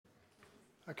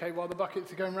Okay, while the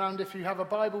buckets are going round, if you have a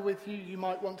Bible with you, you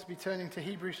might want to be turning to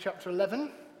Hebrews chapter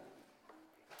 11.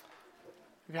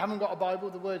 If you haven't got a Bible,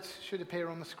 the words should appear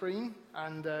on the screen,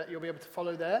 and you'll be able to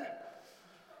follow there.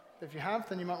 If you have,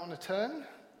 then you might want to turn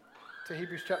to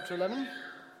Hebrews chapter 11.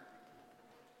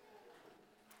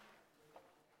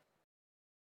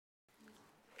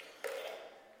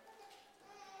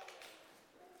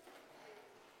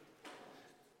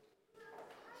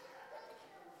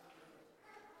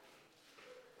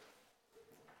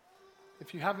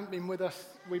 If you haven't been with us,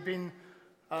 we've been,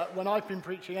 when I've been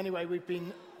preaching anyway, we've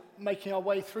been making our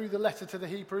way through the letter to the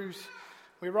Hebrews.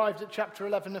 We arrived at chapter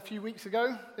 11 a few weeks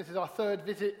ago. This is our third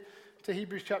visit to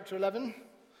Hebrews chapter 11.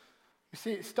 You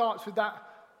see, it starts with that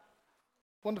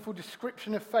wonderful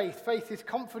description of faith. Faith is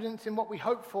confidence in what we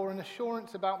hope for and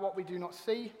assurance about what we do not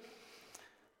see.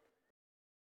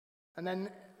 And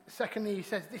then, secondly, he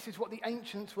says this is what the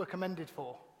ancients were commended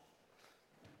for.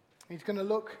 He's going to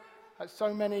look at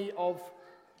so many of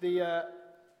the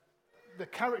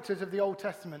characters of the Old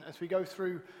Testament as we go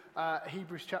through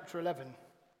Hebrews chapter 11.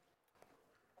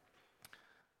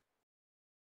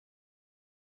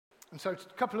 And so a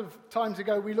couple of times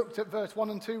ago we looked at verse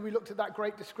 1 and 2, we looked at that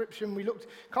great description, we looked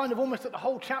kind of almost at the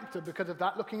whole chapter because of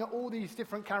that, looking at all these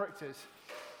different characters.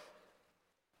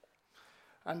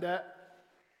 And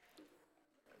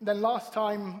then last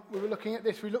time we were looking at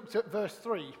this, we looked at verse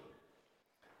 3,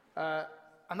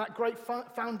 and that great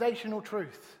foundational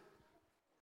truth.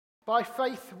 By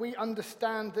faith, we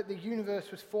understand that the universe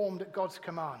was formed at God's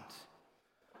command.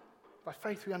 By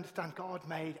faith, we understand God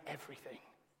made everything.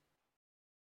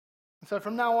 And so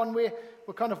from now on, we're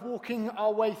kind of walking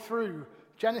our way through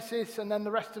Genesis and then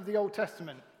the rest of the Old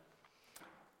Testament.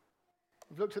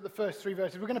 We've looked at the first three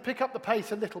verses. We're going to pick up the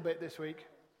pace a little bit this week.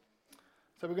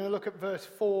 So we're going to look at verse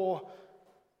 4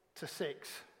 to 6.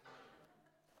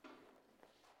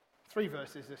 3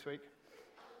 verses this week.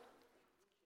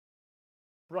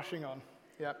 Rushing on,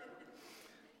 yeah.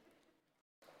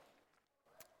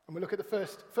 And we look at the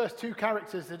first two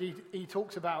characters that he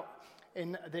talks about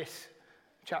in this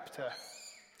chapter.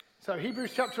 So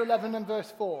Hebrews chapter 11 and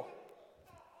verse 4.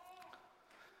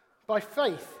 By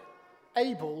faith,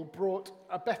 Abel brought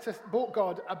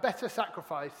God a better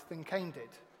sacrifice than Cain did,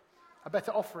 a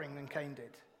better offering than Cain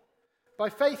did. By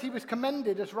faith, he was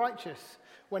commended as righteous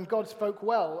when God spoke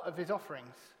well of his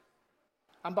offerings.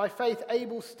 And by faith,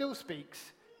 Abel still speaks,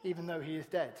 even though he is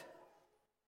dead.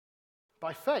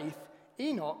 By faith,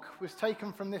 Enoch was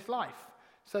taken from this life,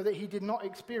 so that he did not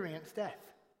experience death.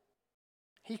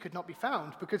 He could not be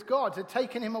found, because God had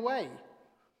taken him away.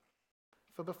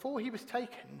 For before he was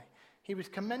taken, he was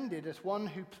commended as one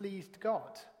who pleased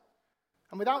God.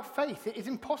 And without faith, it is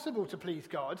impossible to please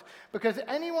God, because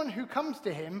anyone who comes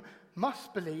to him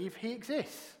must believe he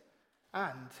exists,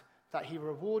 and that he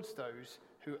rewards those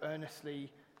who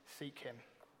earnestly seek him.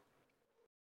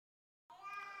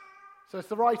 So as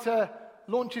the writer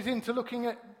launches into looking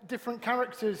at different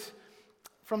characters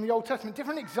from the Old Testament,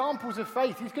 different examples of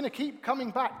faith, he's going to keep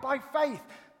coming back. By faith,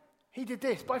 he did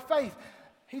this. By faith,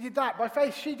 he did that. By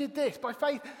faith, she did this. By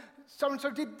faith,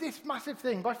 so-and-so did this massive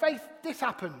thing. By faith, this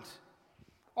happened.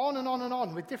 On and on and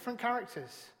on with different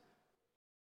characters.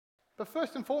 But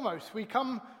first and foremost, we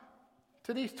come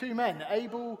to these two men,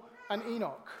 Abel and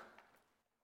Enoch.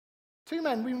 Two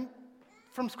men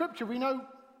from Scripture we know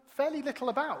fairly little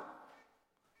about.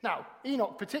 Now,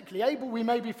 Enoch particularly, Abel we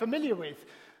may be familiar with.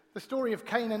 The story of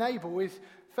Cain and Abel is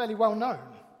fairly well known.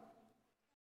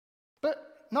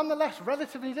 But nonetheless,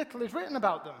 relatively little is written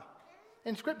about them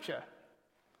in Scripture.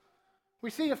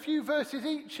 We see a few verses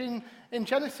each in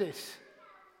Genesis.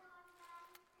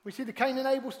 We see the Cain and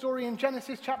Abel story in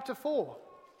Genesis chapter 4.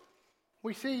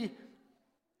 We see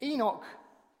Enoch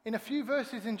in a few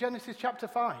verses in Genesis chapter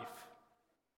 5.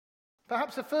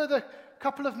 Perhaps a further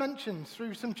couple of mentions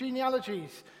through some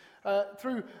genealogies,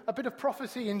 through a bit of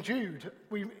prophecy in Jude,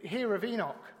 we hear of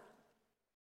Enoch.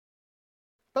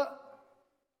 But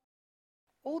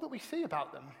all that we see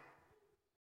about them,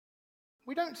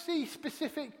 we don't see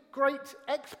specific great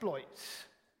exploits.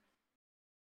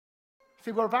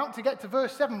 See, we're about to get to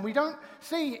verse 7. We don't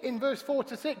see in verse 4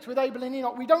 to 6 with Abel and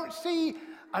Enoch, we don't see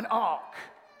an ark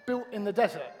built in the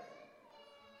desert.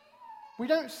 We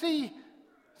don't see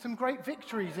some great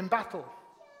victories in battle.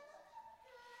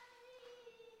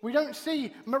 We don't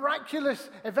see miraculous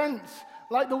events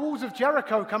like the walls of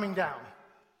Jericho coming down.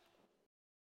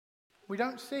 We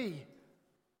don't see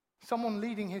someone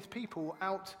leading his people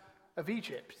out of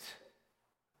Egypt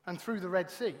and through the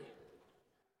Red Sea.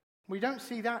 We don't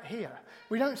see that here.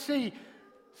 We don't see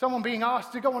someone being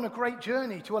asked to go on a great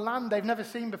journey to a land they've never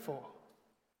seen before.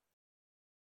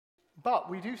 But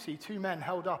we do see two men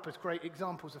held up as great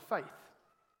examples of faith.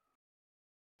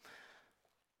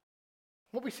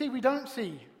 What we don't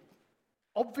see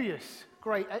obvious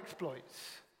great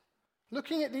exploits.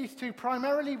 Looking at these two,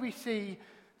 primarily we see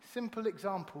simple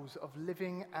examples of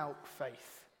living out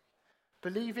faith,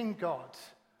 believing God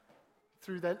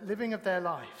through the living of their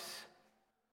lives,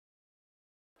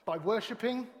 by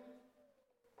worshipping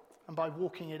and by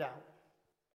walking it out.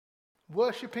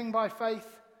 Worshipping by faith,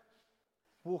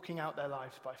 walking out their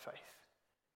lives by faith.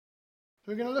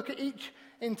 We're going to look at each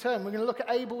in turn. We're going to look at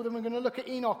Abel, then we're going to look at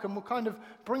Enoch, and we'll kind of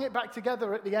bring it back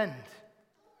together at the end.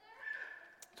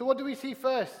 So what do we see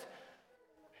first?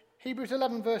 Hebrews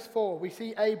 11 verse 4, we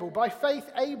see Abel. By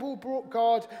faith, Abel brought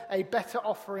God a better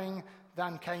offering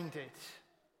than Cain did.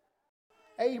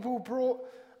 Abel brought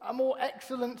a more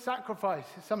excellent sacrifice,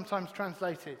 is sometimes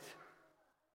translated.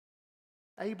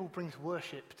 Abel brings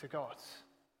worship to God.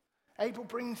 Abel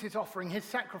brings his offering, his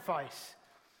sacrifice.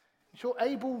 In short,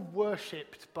 Abel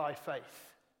worshipped by faith.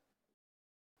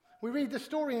 We read the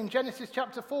story in Genesis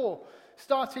chapter 4,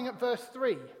 starting at verse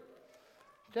 3.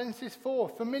 Genesis 4,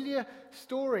 familiar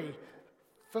story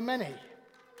for many,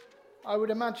 I would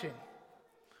imagine.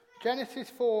 Genesis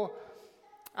 4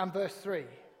 and verse 3,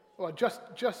 or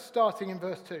just starting in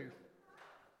verse 2.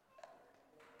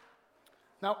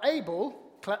 Now Abel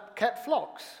kept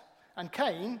flocks, and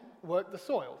Cain worked the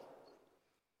soil.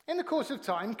 In the course of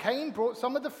time, Cain brought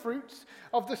some of the fruits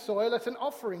of the soil as an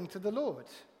offering to the Lord.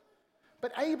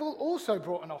 But Abel also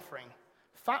brought an offering,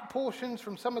 fat portions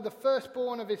from some of the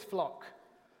firstborn of his flock.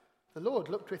 The Lord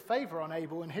looked with favor on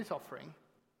Abel and his offering,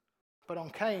 but on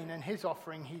Cain and his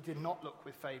offering he did not look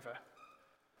with favor.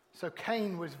 So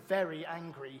Cain was very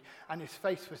angry, and his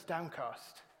face was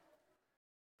downcast.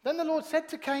 Then the Lord said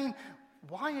to Cain,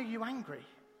 "Why are you angry?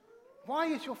 Why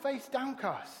is your face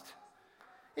downcast?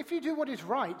 If you do what is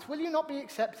right, will you not be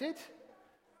accepted?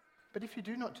 But if you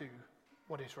do not do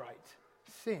what is right,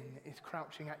 sin is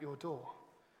crouching at your door.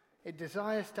 It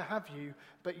desires to have you,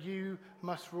 but you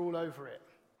must rule over it."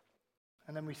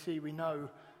 And then we know,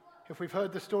 if we've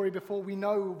heard the story before, we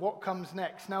know what comes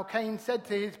next. Now Cain said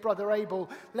to his brother Abel,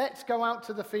 "Let's go out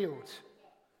to the field."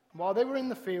 While they were in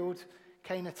the field,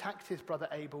 Cain attacked his brother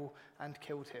Abel and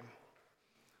killed him.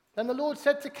 Then the Lord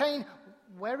said to Cain,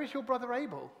 "Where is your brother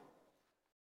Abel?"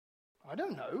 "I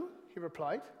don't know," he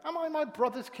replied. "Am I my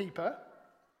brother's keeper?"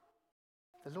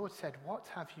 The Lord said, "What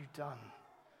have you done?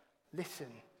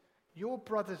 Listen, your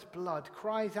brother's blood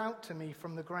cries out to me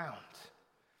from the ground.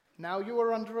 Now you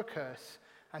are under a curse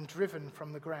and driven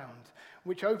from the ground,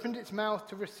 which opened its mouth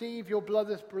to receive your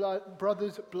brother's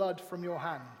blood from your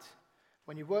hand.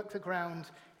 When you work the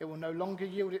ground, it will no longer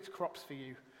yield its crops for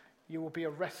you. You will be a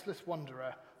restless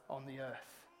wanderer on the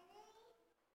earth."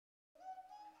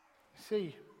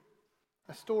 See,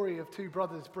 a story of two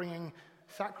brothers bringing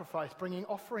sacrifice, bringing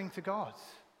offering to God.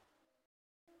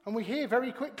 And we hear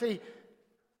very quickly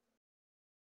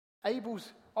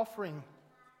Abel's offering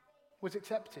was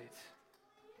accepted.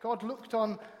 God looked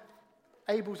on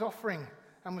Abel's offering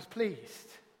and was pleased.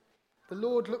 The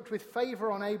Lord looked with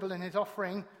favor on Abel and his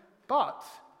offering, but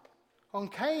on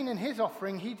Cain and his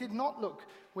offering he did not look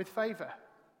with favor.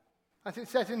 As it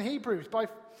says in Hebrews, by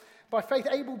faith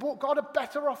Abel brought God a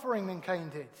better offering than Cain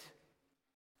did.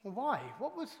 Well, why?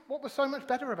 What was so much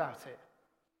better about it?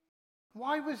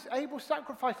 Why was Abel's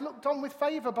sacrifice looked on with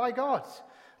favor by God?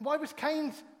 Why was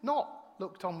Cain's not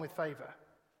looked on with favor?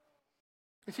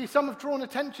 You see, some have drawn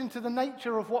attention to the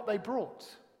nature of what they brought.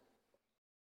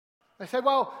 They say,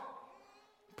 well,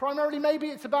 primarily maybe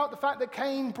it's about the fact that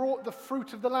Cain brought the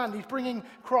fruit of the land. He's bringing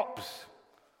crops.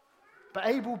 But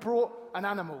Abel brought an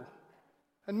animal.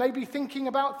 And maybe thinking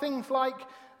about things like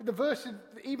the verse,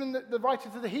 even the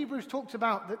writers of the Hebrews talked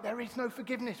about, that there is no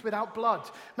forgiveness without blood.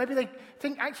 Maybe they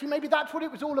think, actually, maybe that's what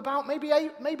it was all about.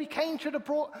 Maybe Cain should have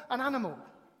brought an animal.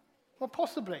 Well,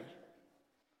 possibly.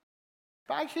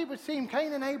 But actually, it would seem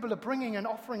Cain and Abel are bringing an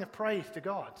offering of praise to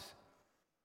God.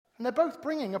 And they're both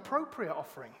bringing appropriate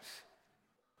offerings.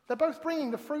 They're both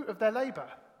bringing the fruit of their labor.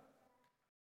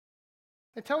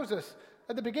 It tells us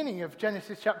at the beginning of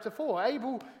Genesis chapter 4,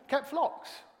 Abel kept flocks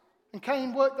and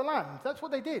Cain worked the land. That's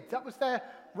what they did. That was their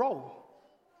role.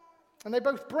 And they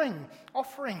both bring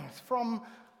offerings from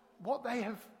what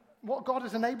God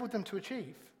has enabled them to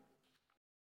achieve.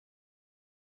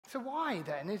 So why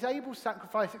then is Abel's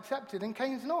sacrifice accepted and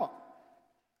Cain's not?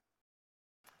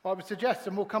 Well, I would suggest,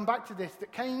 and we'll come back to this,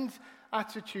 that Cain's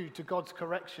attitude to God's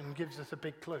correction gives us a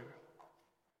big clue,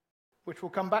 which we'll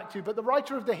come back to. But the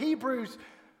writer of the Hebrews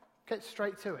gets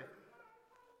straight to it.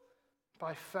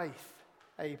 By faith,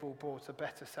 Abel brought a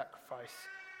better sacrifice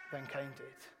than Cain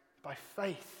did. By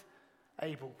faith,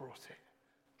 Abel brought it.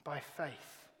 by faith.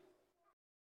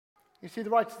 You see, the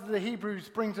writer of the Hebrews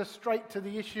brings us straight to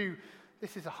the issue.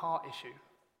 This is a heart issue.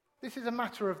 This is a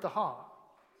matter of the heart.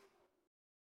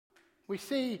 We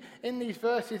see in these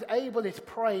verses Abel is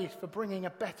praised for bringing a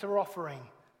better offering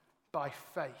by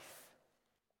faith.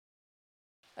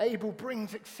 Abel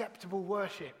brings acceptable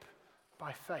worship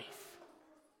by faith.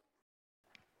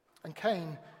 And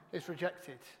Cain is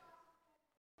rejected.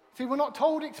 See, we're not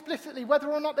told explicitly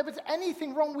whether or not there was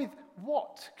anything wrong with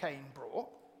what Cain brought.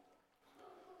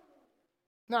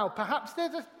 Now, perhaps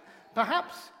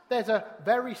there's a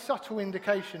very subtle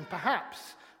indication.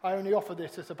 Perhaps, I only offer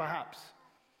this as a perhaps.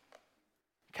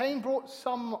 Cain brought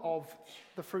some of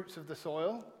the fruits of the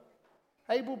soil.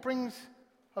 Abel brings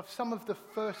of some of the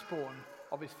firstborn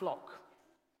of his flock.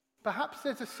 Perhaps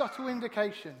there's a subtle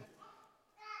indication.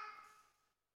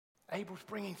 Abel's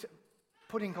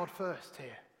putting God first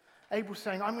here. Abel's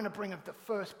saying, I'm going to bring of the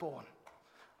firstborn.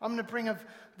 I'm going to bring of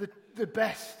the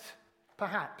best,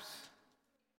 perhaps.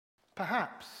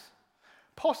 Perhaps.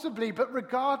 Possibly, but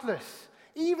regardless,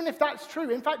 even if that's true,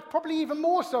 in fact, probably even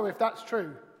more so if that's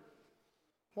true,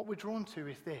 what we're drawn to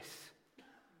is this.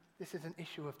 This is an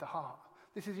issue of the heart.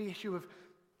 This is the issue of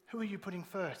who are you putting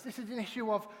first? This is an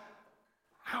issue of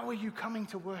how are you coming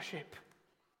to worship?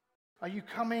 Are you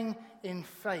coming in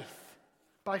faith?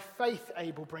 By faith,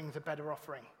 Abel brings a better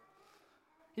offering.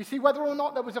 You see, whether or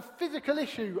not there was a physical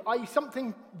issue, i.e.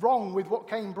 something wrong with what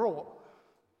Cain brought,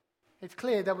 it's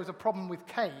clear there was a problem with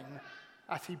Cain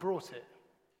as he brought it.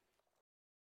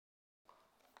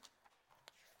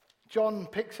 John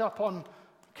picks up on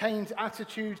Cain's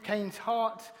attitude, Cain's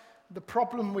heart, the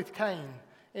problem with Cain.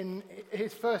 In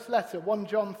his first letter, 1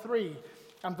 John 3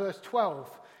 and verse 12,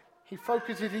 he's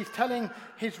telling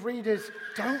his readers,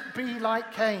 don't be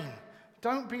like Cain.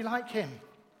 Don't be like him.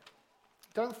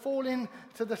 Don't fall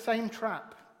into the same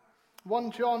trap.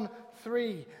 1 John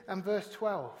 3 and verse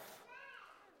 12.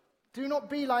 Do not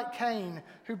be like Cain,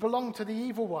 who belonged to the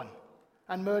evil one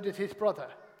and murdered his brother.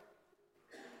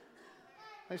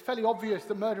 It's fairly obvious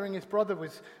that murdering his brother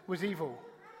was evil.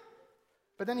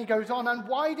 But then he goes on, and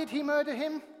why did he murder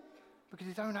him? Because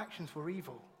his own actions were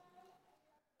evil,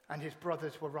 and his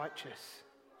brothers were righteous.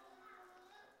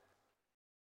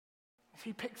 So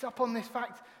he picks up on this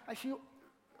fact, actually,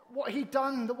 what he'd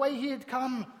done, the way he had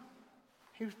come,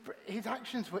 his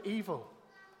actions were evil.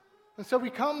 And so we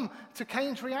come to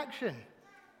Cain's reaction.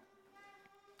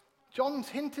 John's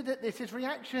hinted at this. His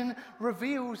reaction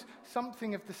reveals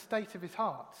something of the state of his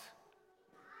heart.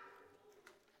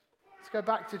 Let's go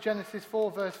back to Genesis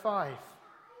 4, verse 5.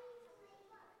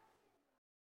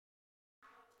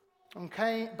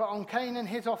 But on Cain and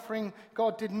his offering,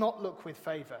 God did not look with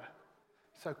favor.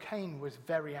 So Cain was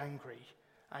very angry,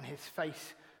 and his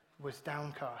face was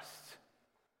downcast.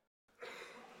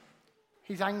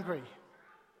 He's angry.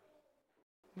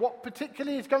 What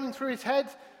particularly is going through his head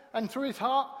and through his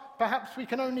heart, perhaps we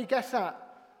can only guess at.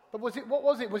 But what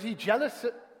was it? Was he jealous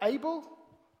at Abel?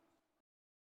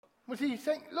 Was he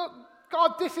saying, look,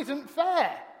 God, this isn't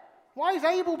fair. Why is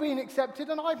Abel being accepted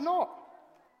and I've not?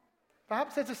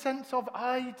 Perhaps there's a sense of,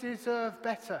 I deserve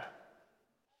better.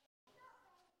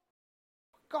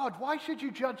 God, why should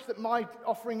you judge that my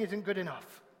offering isn't good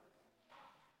enough?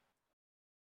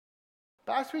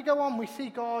 But as we go on, we see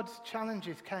God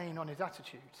challenges Cain on his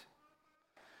attitude.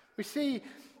 We see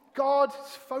God's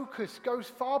focus goes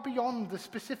far beyond the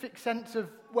specific sense of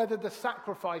whether the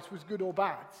sacrifice was good or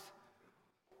bad.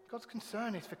 God's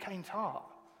concern is for Cain's heart,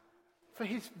 for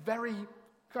his very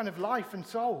kind of life and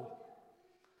soul.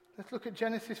 Let's look at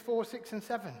Genesis 4, 6 and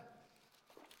 7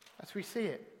 as we see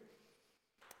it.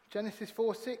 Genesis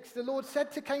 4, 6, the Lord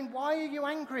said to Cain, why are you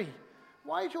angry?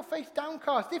 Why is your face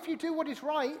downcast? If you do what is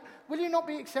right, will you not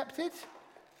be accepted?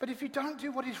 But if you don't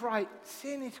do what is right,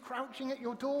 sin is crouching at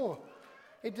your door.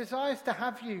 It desires to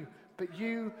have you, but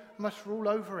you must rule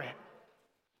over it.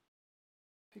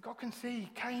 See, God can see,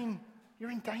 Cain,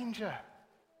 you're in danger.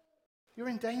 You're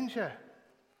in danger.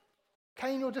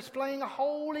 Cain, you're displaying a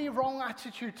wholly wrong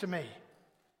attitude to me.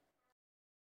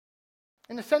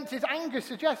 In a sense, his anger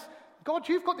suggests, God,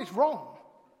 you've got this wrong.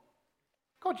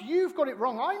 God, you've got it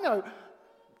wrong. I know.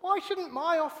 Why shouldn't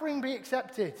my offering be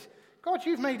accepted? God,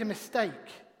 you've made a mistake.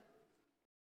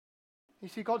 You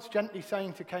see, God's gently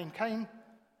saying to Cain, Cain,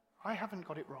 I haven't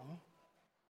got it wrong.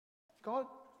 God,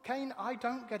 Cain, I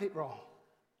don't get it wrong.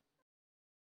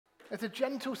 There's a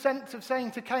gentle sense of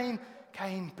saying to Cain,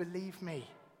 Cain, believe me.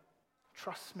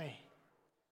 Trust me.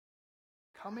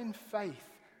 Come in faith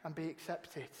and be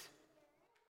accepted.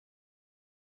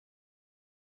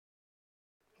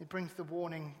 It brings the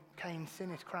warning, Cain,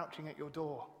 sin is crouching at your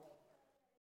door.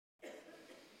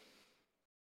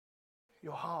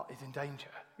 your heart is in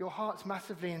danger. Your heart's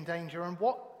massively in danger. And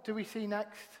what do we see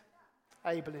next?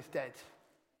 Abel is dead.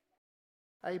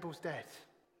 Abel's dead.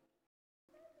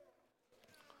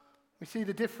 We see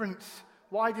the difference.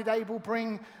 Why did Abel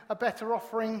bring a better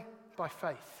offering? By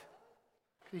faith.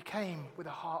 He came with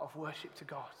a heart of worship to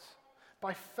God.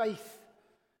 By faith,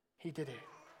 he did it.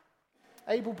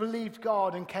 Abel believed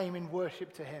God and came in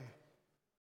worship to him.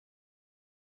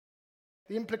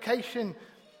 The implication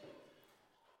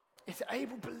is that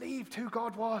Abel believed who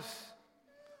God was.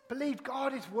 Believed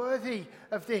God is worthy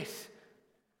of this.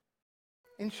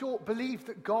 In short, believed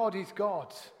that God is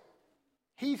God.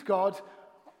 He's God,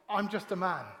 I'm just a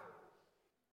man.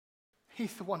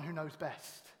 He's the one who knows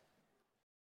best.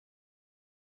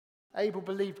 Abel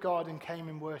believed God and came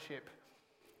in worship.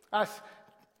 As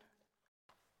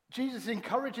Jesus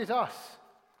encourages us,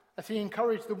 as he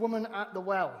encouraged the woman at the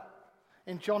well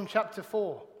in John chapter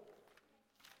 4.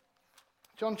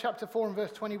 John chapter 4 and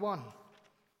verse 21.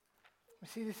 We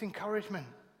see this encouragement.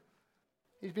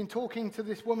 He's been talking to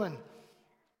this woman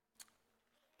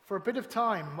for a bit of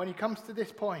time when he comes to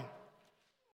this point.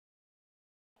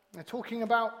 They're talking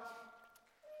about,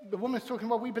 the woman's talking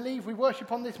about, we believe we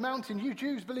worship on this mountain. You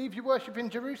Jews believe you worship in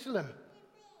Jerusalem.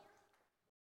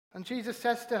 And Jesus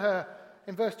says to her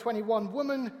in verse 21,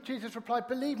 "Woman," Jesus replied,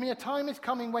 "believe me, a time is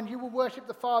coming when you will worship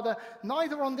the Father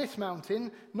neither on this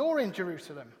mountain nor in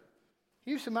Jerusalem.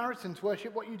 You Samaritans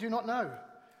worship what you do not know.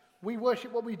 We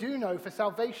worship what we do know, for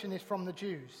salvation is from the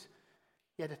Jews.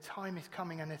 Yet a time is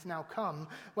coming and has now come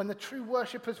when the true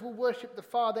worshippers will worship the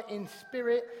Father in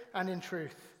spirit and in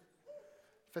truth.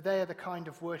 For they are the kind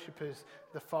of worshippers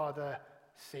the Father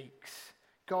seeks.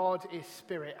 God is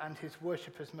spirit, and his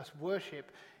worshippers must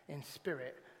worship in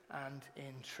spirit and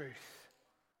in truth."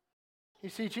 You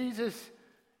see, Jesus,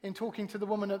 in talking to the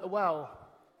woman at the well,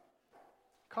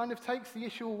 kind of takes the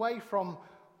issue away from,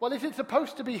 well, is it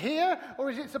supposed to be here or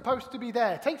is it supposed to be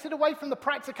there? Takes it away from the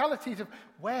practicalities of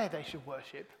where they should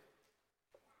worship.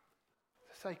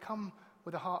 To say, come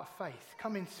with a heart of faith.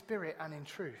 Come in spirit and in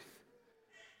truth.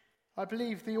 I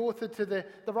believe the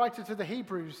writer to the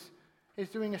Hebrews is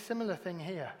doing a similar thing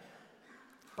here.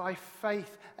 By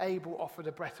faith, Abel offered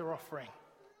a better offering.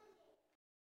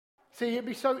 See, it'd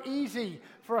be so easy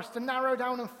for us to narrow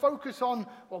down and focus on,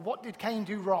 well, what did Cain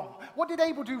do wrong? What did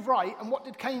Abel do right, and what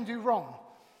did Cain do wrong?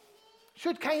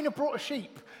 Should Cain have brought a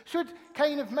sheep? Should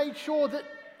Cain have made sure that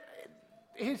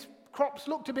his crops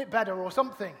looked a bit better or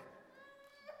something?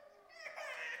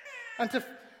 And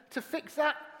to fix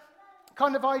that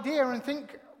kind of idea and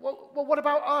think, well, what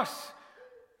about us?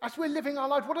 As we're living our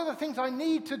life, what are the things I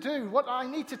need to do? What I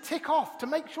need to tick off to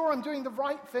make sure I'm doing the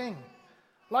right thing?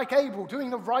 Like Abel, doing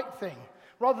the right thing,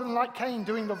 rather than like Cain,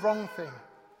 doing the wrong thing.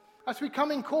 As we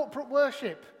come in corporate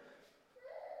worship,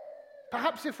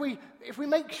 perhaps if we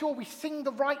make sure we sing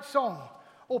the right song,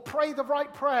 or pray the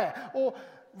right prayer, or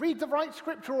read the right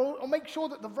scripture, or make sure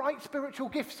that the right spiritual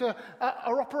gifts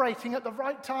are operating at the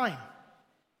right time.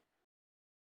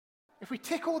 If we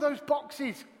tick all those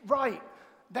boxes right,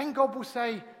 then God will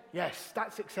say, yes,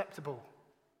 that's acceptable.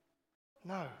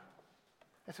 No.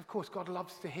 Yes, of course, God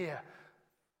loves to hear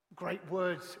great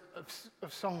words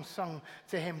of songs sung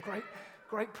to him,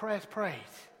 great prayers prayed.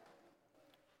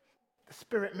 The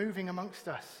Spirit moving amongst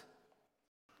us.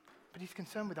 But he's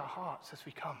concerned with our hearts as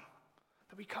we come.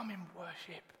 That we come in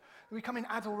worship. That we come in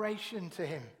adoration to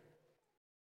him.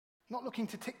 Not looking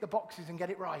to tick the boxes and get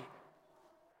it right.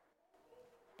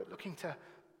 But looking to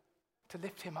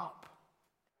lift him up.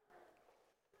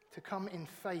 To come in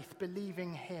faith,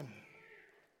 believing him.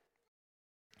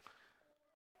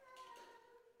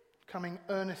 Coming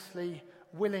earnestly,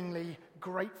 willingly,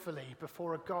 gratefully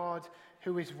before a God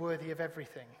who is worthy of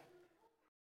everything.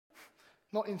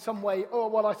 Not in some way, oh,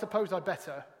 well, I suppose I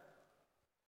better.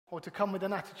 Or to come with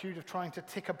an attitude of trying to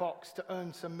tick a box to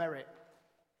earn some merit.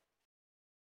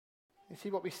 You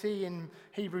see what we see in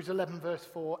Hebrews 11 verse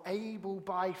 4. Abel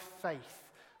by faith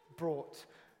brought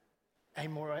a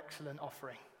more excellent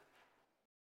offering.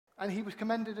 And he was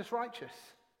commended as righteous.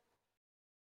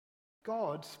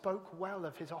 God spoke well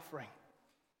of his offering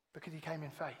because he came in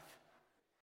faith.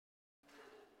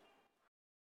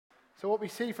 So what we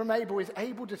see from Abel is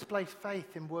Abel displays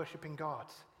faith in worshipping God.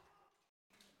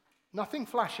 Nothing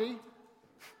flashy.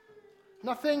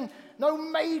 No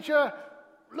major,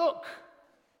 look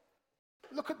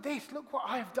at this, look what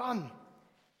I have done.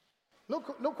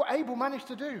 Look what Abel managed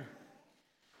to do.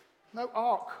 No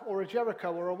ark or a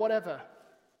Jericho or a whatever.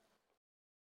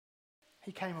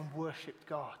 He came and worshipped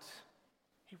God.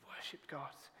 He worshipped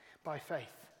God by faith.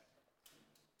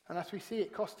 And as we see,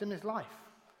 it cost him his life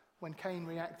when Cain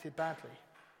reacted badly.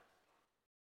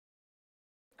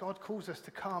 God calls us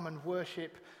to come and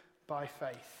worship by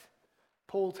faith.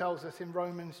 Paul tells us in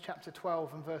Romans chapter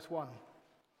 12 and verse 1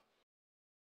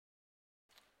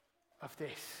 of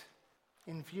this.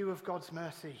 In view of God's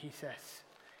mercy, he says,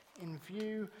 in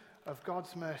view of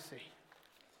God's mercy,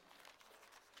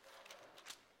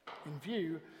 in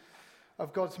view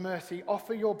of God's mercy,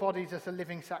 offer your bodies as a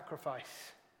living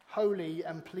sacrifice, holy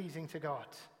and pleasing to God.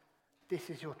 This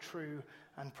is your true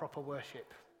and proper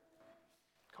worship.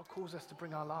 God calls us to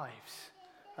bring our lives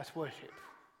as worship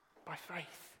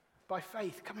by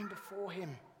faith, coming before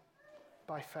him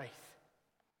by faith.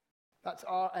 That's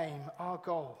our aim, our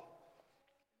goal,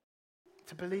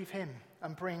 to believe him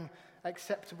and bring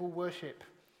acceptable worship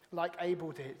like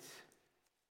Abel did.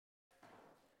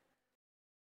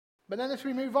 But then as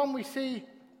we move on, we see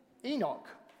Enoch.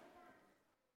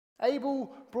 Abel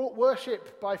brought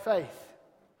worship by faith.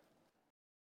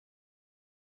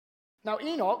 Now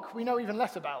Enoch we know even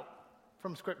less about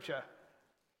from Scripture.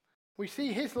 We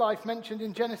see his life mentioned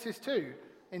in Genesis 2,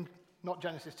 not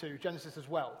Genesis 2, Genesis as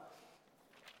well,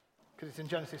 because it's in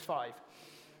Genesis 5.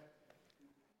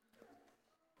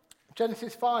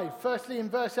 Genesis 5, firstly in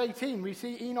verse 18, we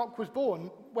see Enoch was born.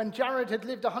 When Jared had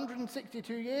lived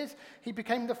 162 years, he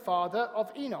became the father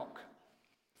of Enoch.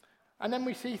 And then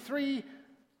we see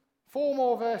 4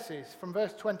 more verses from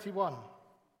verse 21.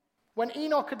 When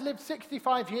Enoch had lived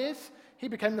 65 years, he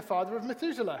became the father of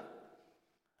Methuselah.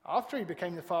 After he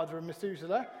became the father of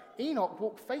Methuselah, Enoch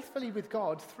walked faithfully with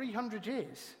God 300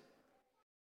 years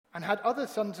and had other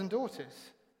sons and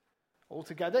daughters.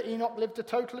 Altogether, Enoch lived a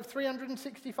total of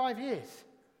 365 years.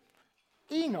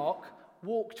 Enoch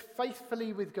walked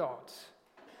faithfully with God.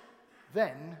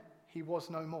 Then he was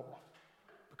no more,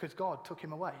 because God took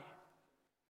him away.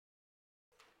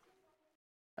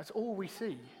 That's all we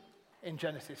see in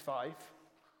Genesis 5.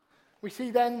 We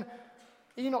see then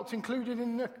Enoch's included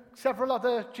in several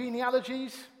other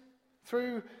genealogies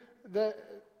through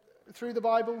the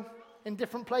Bible in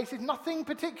different places. Nothing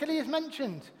particularly is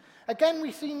mentioned. Again,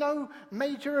 we see no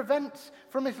major events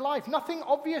from his life, nothing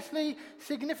obviously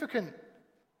significant.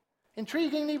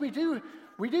 Intriguingly,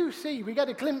 we get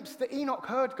a glimpse that Enoch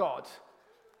heard God.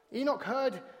 Enoch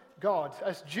heard God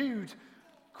as Jude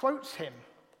quotes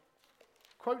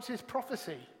his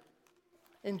prophecy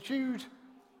in Jude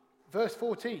verse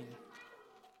 14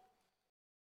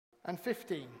 and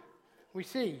 15. We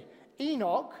see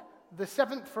Enoch, the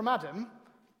seventh from Adam,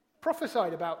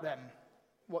 prophesied about them,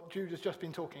 what Jude has just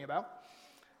been talking about.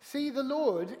 See, the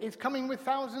Lord is coming with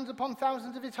thousands upon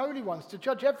thousands of his holy ones to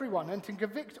judge everyone and to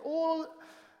convict all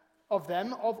of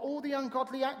them of all the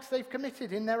ungodly acts they've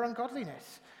committed in their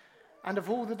ungodliness and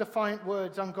of all the defiant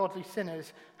words ungodly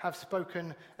sinners have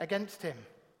spoken against him.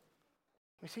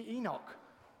 We see Enoch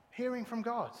hearing from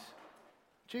God.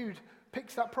 Jude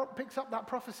picks up that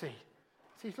prophecy.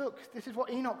 Says, look, this is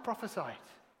what Enoch prophesied.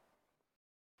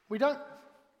 There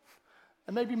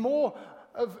may be more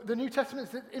of the New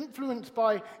Testament that's influenced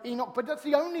by Enoch, but that's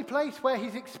the only place where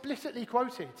he's explicitly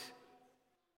quoted.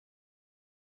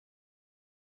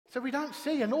 So we don't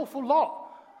see an awful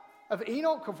lot of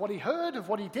Enoch, of what he heard, of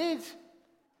what he did,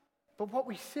 but what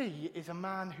we see is a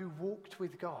man who walked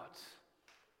with God.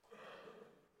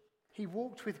 He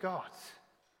walked with God.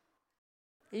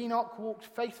 Enoch walked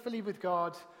faithfully with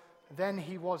God, then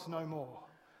he was no more,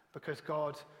 because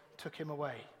God took him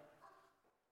away.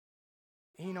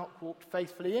 Enoch walked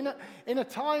faithfully in a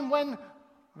time when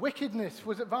wickedness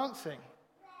was advancing.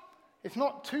 It's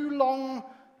not too long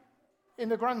in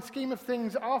the grand scheme of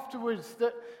things afterwards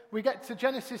that we get to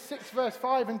Genesis 6 verse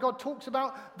 5 and God talks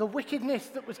about the wickedness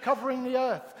that was covering the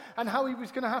earth and how he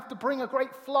was going to have to bring a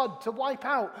great flood to wipe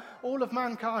out all of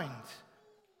mankind.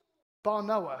 Bar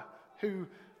Noah, who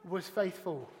was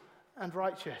faithful and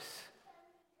righteous.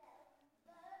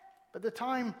 But the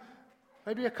time,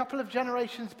 maybe a couple of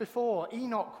generations before,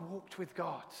 Enoch walked with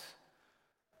God.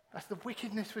 As the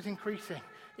wickedness was increasing,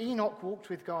 Enoch walked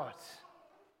with God.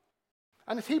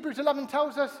 And as Hebrews 11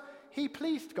 tells us, he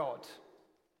pleased God.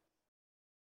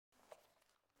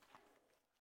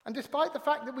 And despite the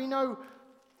fact that we know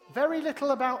very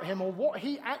little about him or what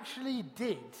he actually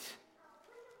did,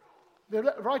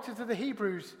 the writers of the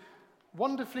Hebrews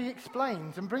wonderfully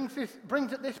explains and brings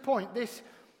at this point this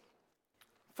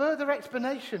further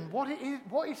explanation. What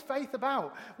is faith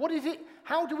about? What is it?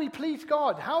 How do we please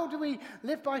God? How do we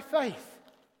live by faith?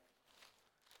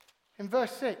 In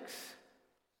verse 6,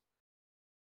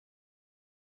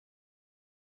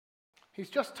 he's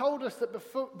just told us that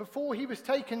before he was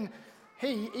taken,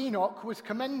 Enoch, was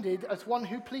commended as one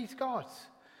who pleased God.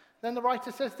 Then the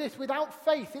writer says this, without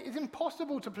faith it is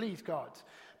impossible to please God,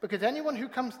 because anyone who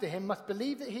comes to him must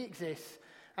believe that he exists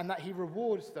and that he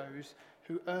rewards those who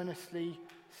who earnestly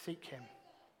seek him.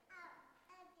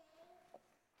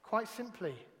 Quite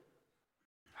simply,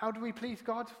 how do we please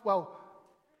God? Well,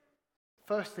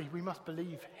 firstly, we must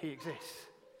believe he exists.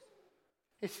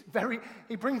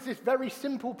 He brings this very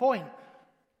simple point.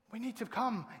 We need to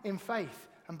come in faith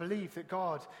and believe that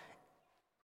God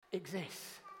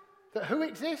exists. That who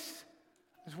exists?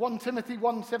 As 1 Timothy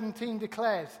 1:17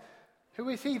 declares, who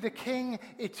is he? The King,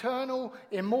 eternal,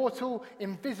 immortal,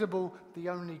 invisible, the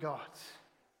only God.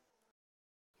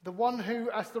 The one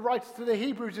who, as the writer to the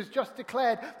Hebrews has just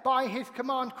declared, by his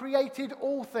command created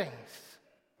all things.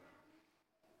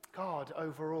 God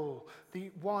over all,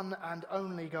 the one and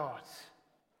only God.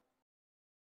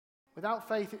 Without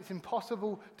faith, it's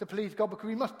impossible to please God because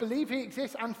we must believe he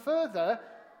exists and further,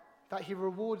 that he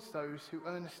rewards those who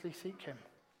earnestly seek him.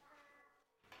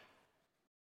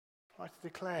 The writer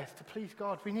declares, to please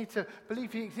God, we need to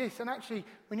believe he exists, and actually,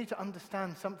 we need to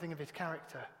understand something of his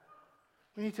character.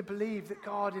 We need to believe that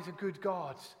God is a good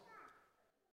God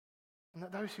and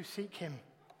that those who seek him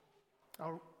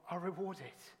are rewarded.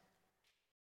 It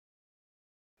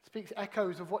speaks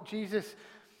echoes of what Jesus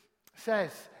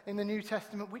says in the New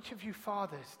Testament, which of you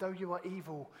fathers, though you are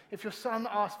evil, if your son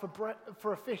asked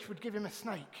for a fish, would give him a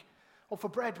snake, or for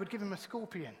bread would give him a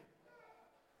scorpion?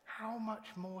 How much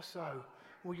more so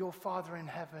will your Father in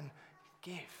heaven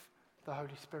give the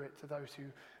Holy Spirit to those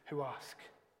who ask?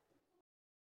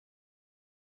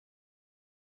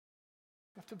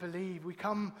 We have to believe. We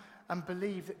come and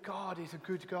believe that God is a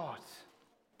good God.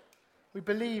 We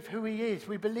believe who he is.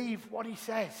 We believe what he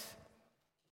says.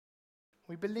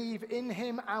 We believe in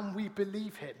him and we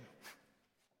believe him.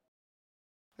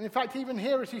 And in fact, even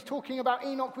here, as he's talking about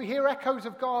Enoch, we hear echoes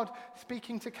of God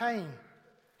speaking to Cain.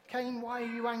 Cain, why are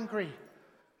you angry?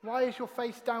 Why is your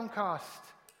face downcast?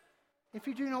 If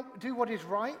you do not do what is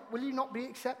right, will you not be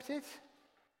accepted?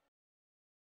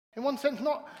 In one sense,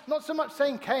 not so much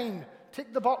saying, Cain,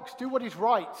 tick the box, do what is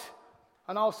right,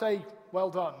 and I'll say, well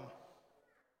done.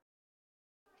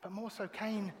 But more so,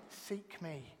 Cain, seek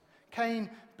me. Cain,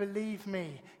 believe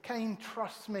me. Cain,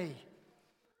 trust me.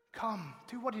 Come,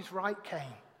 do what is right,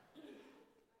 Cain.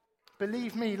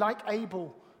 Believe me like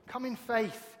Abel. Come in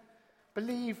faith.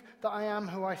 Believe that I am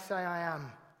who I say I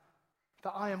am.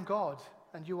 That I am God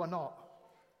and you are not.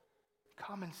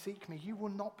 Come and seek me. You will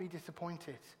not be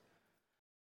disappointed.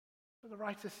 But the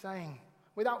writer's saying,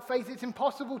 without faith it's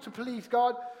impossible to please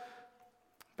God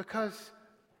because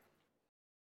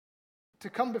to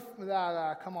come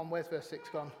before... come on, where's verse 6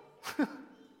 gone?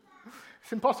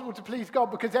 It's impossible to please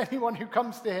God because anyone who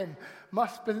comes to him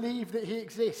must believe that he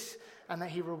exists and that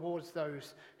he rewards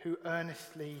those who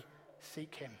earnestly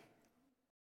seek him.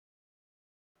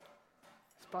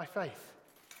 It's by faith.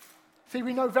 See,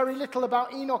 we know very little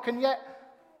about Enoch, and yet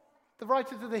the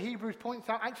writer to the Hebrews points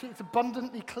out actually it's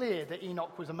abundantly clear that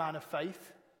Enoch was a man of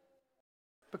faith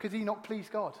because Enoch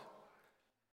pleased God.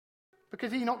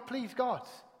 Because Enoch pleased God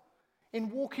in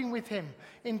walking with him,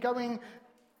 in going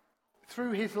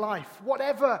through his life.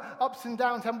 Whatever ups and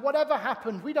downs and whatever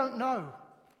happened, we don't know.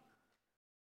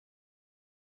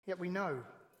 Yet we know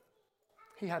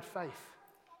he had faith.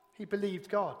 He believed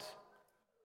God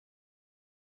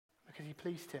because he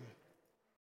pleased him.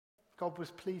 God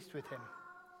was pleased with him.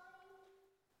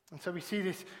 And so we see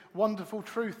this wonderful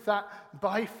truth that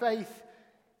by faith,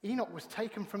 Enoch was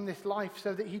taken from this life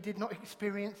so that he did not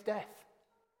experience death.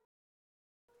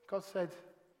 God said,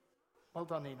 well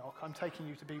done, Enoch, I'm taking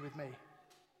you to be with me.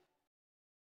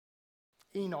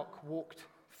 Enoch walked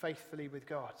faithfully with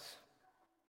God.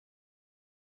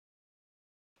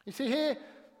 You see here,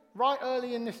 right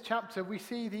early in this chapter, we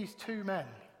see these two men.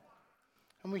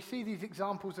 And we see these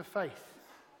examples of faith.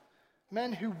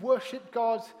 Men who worshipped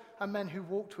God and men who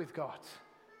walked with God.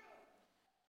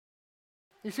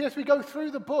 You see, as we go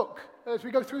through the book, as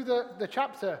we go through the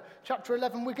chapter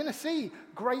 11, we're going to see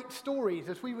great stories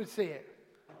as we would see it.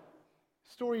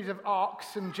 Stories of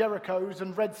arks and Jerichos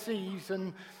and Red Seas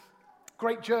and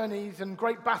great journeys and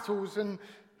great battles and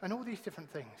all these different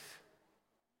things.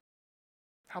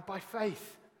 How by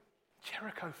faith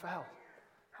Jericho fell.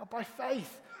 How by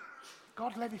faith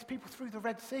God led his people through the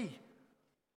Red Sea.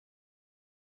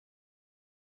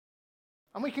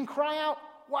 And we can cry out,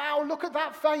 wow, look at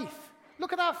that faith.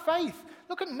 Look at that faith.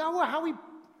 Look at Noah, how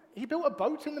he built a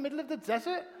boat in the middle of the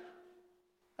desert.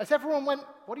 As everyone went,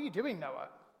 what are you doing, Noah?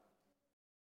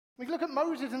 We look at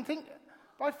Moses and think,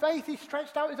 by faith he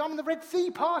stretched out his arm and the Red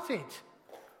Sea parted.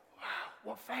 Wow,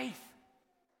 what faith.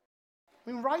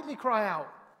 We rightly cry out,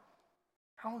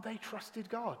 how they trusted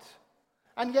God.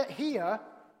 And yet here,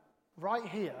 right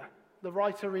here, the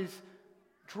writer is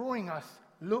drawing us,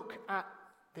 look at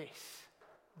this.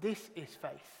 This is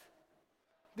faith.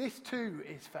 This too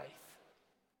is faith.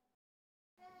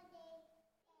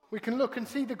 We can look and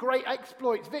see the great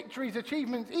exploits, victories,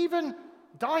 achievements, even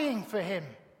dying for him.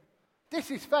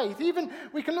 This is faith. Even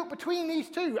we can look between these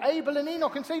two, Abel and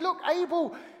Enoch, and say, look,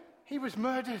 Abel, he was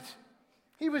murdered.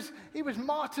 He was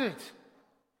martyred.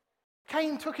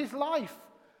 Cain took his life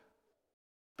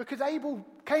because Abel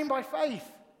came by faith.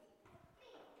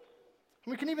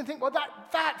 And we can even think, well,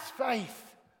 that's faith.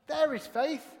 There is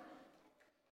faith.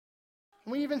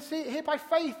 And we even see it here by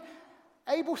faith.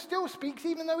 Abel still speaks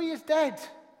even though he is dead.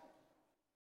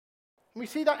 And we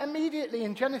see that immediately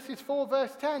in Genesis 4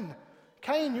 verse 10.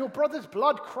 Cain, your brother's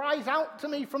blood cries out to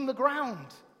me from the ground.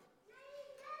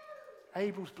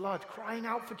 Abel's blood crying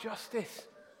out for justice.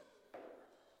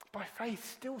 By faith,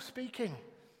 still speaking.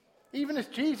 Even as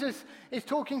Jesus is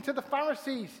talking to the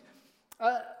Pharisees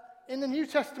in the New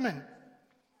Testament.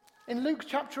 In Luke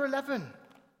chapter 11,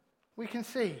 we can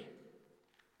see.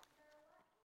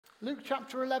 Luke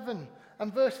chapter 11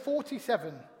 and verse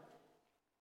 47.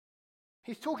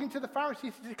 He's talking to the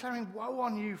Pharisees, declaring, woe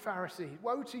on you, Pharisees,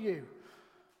 woe to you.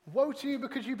 Woe to you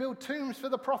because you build tombs for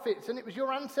the prophets, and it was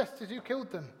your ancestors who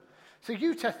killed them. So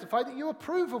you testify that you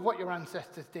approve of what your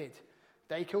ancestors did.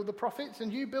 They killed the prophets,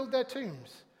 and you build their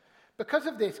tombs. Because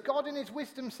of this, God in his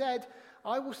wisdom said,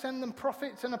 I will send them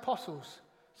prophets and apostles,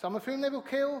 some of whom they will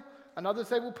kill, and others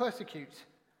they will persecute.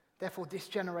 Therefore, this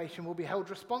generation will be held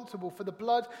responsible for the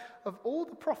blood of all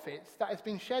the prophets that has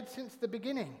been shed since the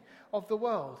beginning of the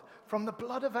world, from the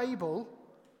blood of Abel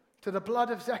to the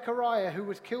blood of Zechariah, who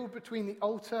was killed between the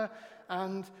altar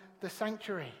and the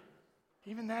sanctuary.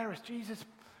 Even there, as Jesus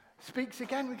speaks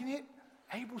again, we can hear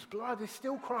Abel's blood is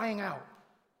still crying out.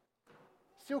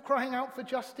 Still crying out for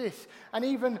justice. And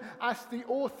even as the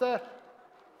author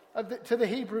to the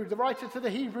Hebrews, the writer to the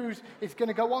Hebrews is going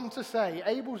to go on to say,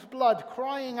 Abel's blood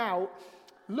crying out,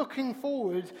 looking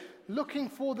forward, looking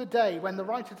for the day when the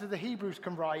writer to the Hebrews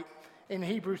can write in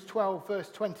Hebrews 12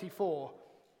 verse 24.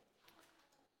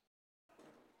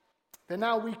 Then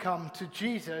now we come to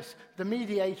Jesus, the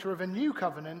mediator of a new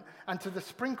covenant, and to the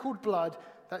sprinkled blood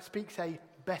that speaks a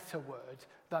better word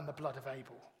than the blood of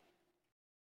Abel.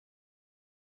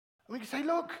 And we can say,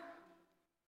 look,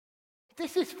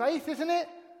 this is faith, isn't it?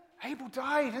 Abel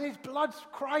died and his blood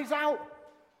cries out.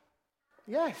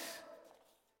 Yes.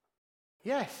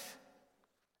 Yes.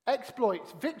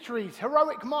 Exploits, victories,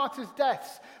 heroic martyrs'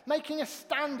 deaths, making a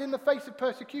stand in the face of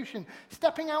persecution,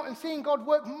 stepping out and seeing God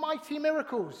work mighty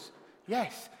miracles.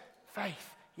 Yes. Faith.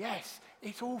 Yes.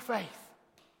 It's all faith.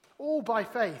 All by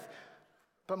faith.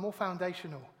 But more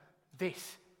foundational,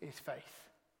 this is faith.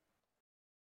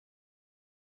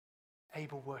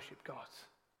 Abel worshipped God.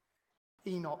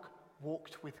 Enoch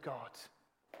walked with God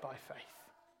by faith.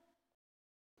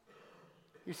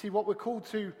 You see, what we're called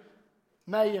to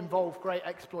may involve great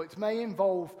exploits, may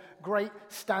involve great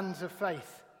stands of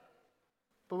faith,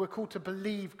 but we're called to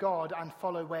believe God and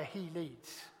follow where he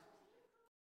leads.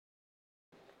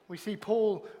 We see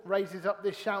Paul raises up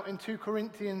this shout in 2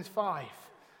 Corinthians 5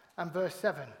 and verse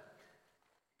 7.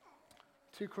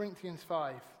 2 Corinthians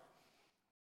 5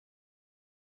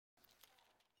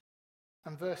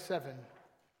 and verse 7.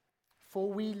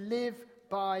 For we live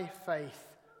by faith,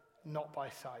 not by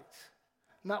sight.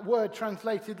 And that word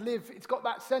translated live, it's got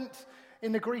that sense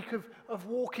in the Greek of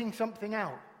walking something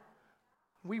out.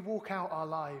 We walk out our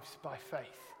lives by faith.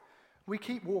 We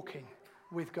keep walking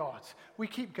with God. We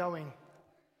keep going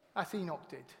as Enoch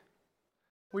did.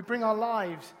 We bring our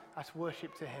lives as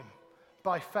worship to him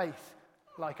by faith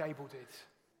like Abel did.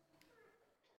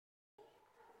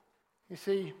 You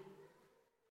see,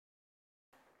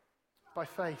 by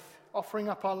faith, offering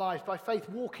up our lives, by faith,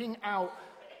 walking out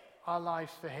our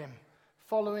lives for him,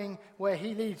 following where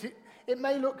he leads. It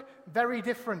may look very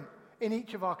different in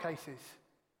each of our cases.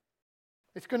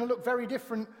 It's going to look very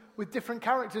different with different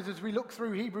characters as we look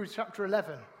through Hebrews chapter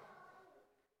 11.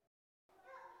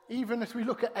 Even as we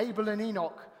look at Abel and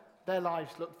Enoch, their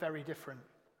lives look very different.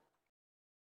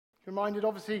 Reminded,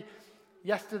 obviously,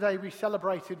 yesterday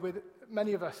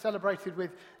many of us celebrated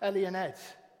with Ellie and Ed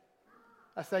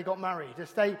as they got married,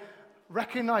 as they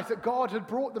recognized that God had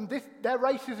brought them, their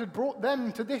races had brought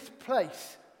them to this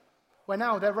place where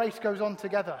now their race goes on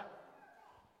together.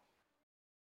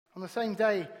 On the same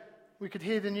day, we could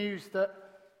hear the news that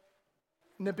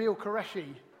Nabil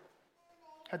Qureshi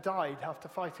had died after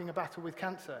fighting a battle with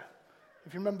cancer.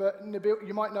 If you remember Nabil,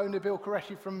 you might know Nabil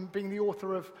Qureshi from being the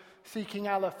author of Seeking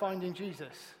Allah, Finding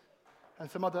Jesus, and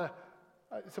some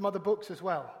other books as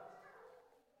well.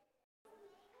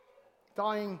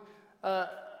 Dying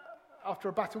after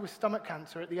a battle with stomach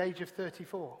cancer at the age of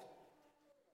 34.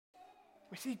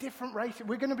 We see different races.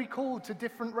 We're going to be called to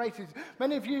different races.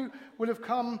 Many of you will have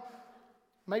come,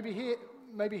 maybe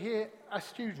here as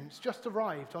students, just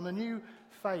arrived on a new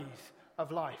phase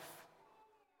of life.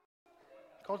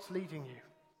 God's leading you.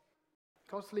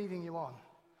 God's leading you on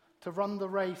to run the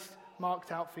race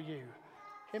marked out for you.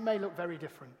 It may look very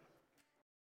different.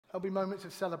 There'll be moments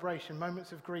of celebration,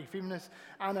 moments of grief. Even as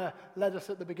Anna led us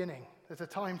at the beginning, there's a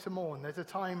time to mourn, there's a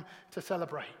time to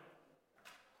celebrate.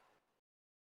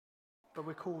 But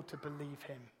we're called to believe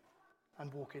him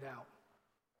and walk it out.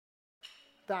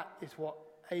 That is what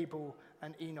Abel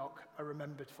and Enoch are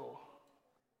remembered for.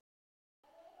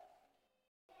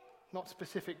 Not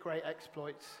specific great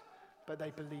exploits, but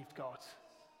they believed God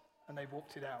and they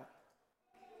walked it out.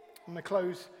 I'm going to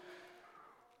close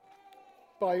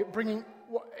by bringing,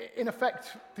 in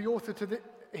effect, the author to the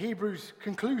Hebrews'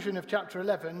 conclusion of chapter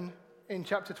 11 in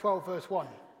chapter 12, verse 1.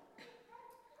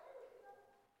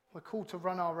 We're called to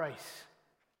run our race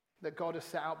that God has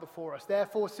set out before us.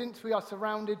 Therefore, since we are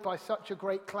surrounded by such a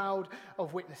great cloud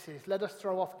of witnesses, let us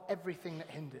throw off everything that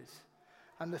hinders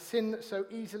and the sin that so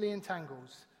easily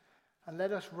entangles, and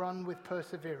let us run with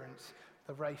perseverance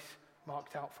the race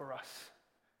marked out for us,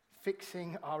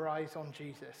 fixing our eyes on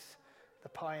Jesus, the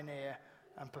pioneer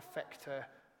and perfecter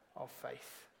of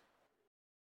faith.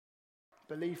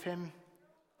 Believe him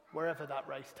wherever that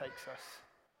race takes us.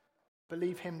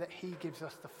 Believe him that he gives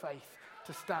us the faith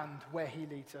to stand where he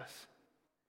leads us.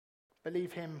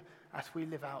 Believe him as we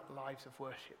live out lives of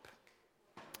worship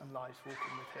and lives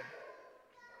walking with him.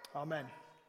 Amen.